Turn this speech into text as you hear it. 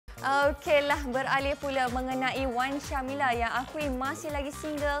Okeylah, beralih pula mengenai Wan Sharmila yang akui masih lagi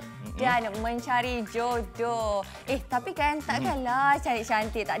single dan mencari jodoh. Tapi kan takkanlah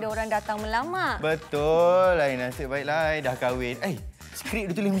cantik-cantik tak ada orang datang melamar. Betul, Lai nasib baiklah dah kahwin. Skrip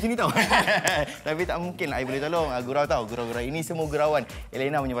dia tulis macam ni tau. Tapi tak mungkin lah, I boleh tolong. Gurau tahu, gurau-gurau ini semua gurauan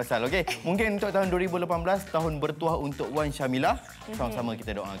Elena punya pasal, okey? Mungkin untuk tahun 2018, tahun bertuah untuk Wan Sharmila. Sama-sama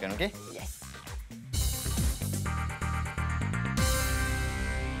kita doakan, okey? Yes.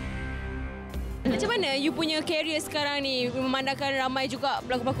 Macam mana you punya career sekarang ni, memandangkan ramai juga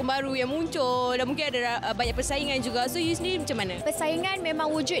pelakon-pelakon baru yang muncul dan mungkin ada banyak persaingan juga. So you sendiri macam mana? Persaingan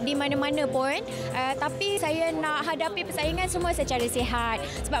memang wujud di mana-mana pun. Tapi saya nak hadapi persaingan semua secara sihat.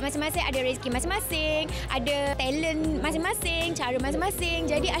 Sebab masing-masing ada rezeki masing-masing, ada talent masing-masing, cara masing-masing.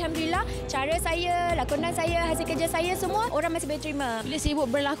 Jadi Alhamdulillah, cara saya, lakonan saya, hasil kerja saya semua orang masih boleh terima. Bila sibuk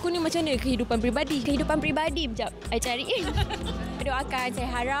berlakon ni macam mana kehidupan peribadi? Kehidupan peribadi, sekejap, saya cari. Doakan, saya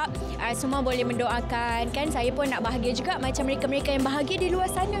harap semua boleh mendoakan. Kan saya pun nak bahagia juga macam mereka-mereka yang bahagia di luar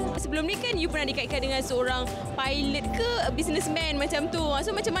sana. Sebelum ni kan you pernah dikaitkan dengan seorang pilot ke businessman macam tu.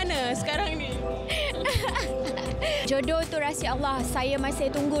 So macam mana sekarang ni? Jodoh tu rahsia Allah. Saya masih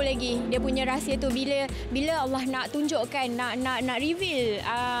tunggu lagi. Dia punya rahsia tu bila Allah nak tunjukkan, nak reveal.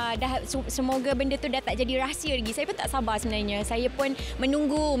 Semoga benda tu dah tak jadi rahsia lagi. Saya pun tak sabar sebenarnya. Saya pun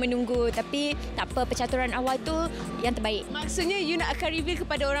menunggu. Tapi tak apa, percaturan awal tu yang terbaik. Maksudnya you nak akan reveal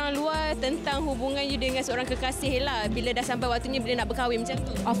kepada orang luar tentang hubungan you dengan seorang kekasih lah. Bila dah sampai waktunya, bila nak berkahwin macam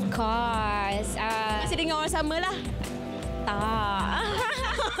tu. Of course. Masih dengan orang sama lah. Tak.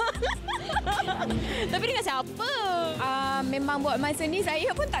 Tapi dengan siapa? Memang buat masa ni saya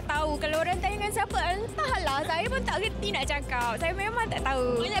pun tak tahu. Kalau orang tanya dengan siapa, entahlah. Saya pun tak reti nak cakap. Saya memang tak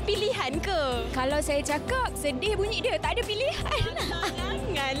tahu. Banyak pilihan ke? Kalau saya cakap, sedih bunyi dia. Tak ada pilihan.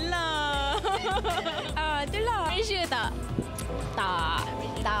 Janganlah. Itulah. Pressure tak?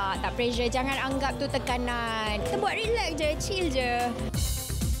 Tak pressure. Jangan anggap tu tekanan. Kita buat relax je, chill je.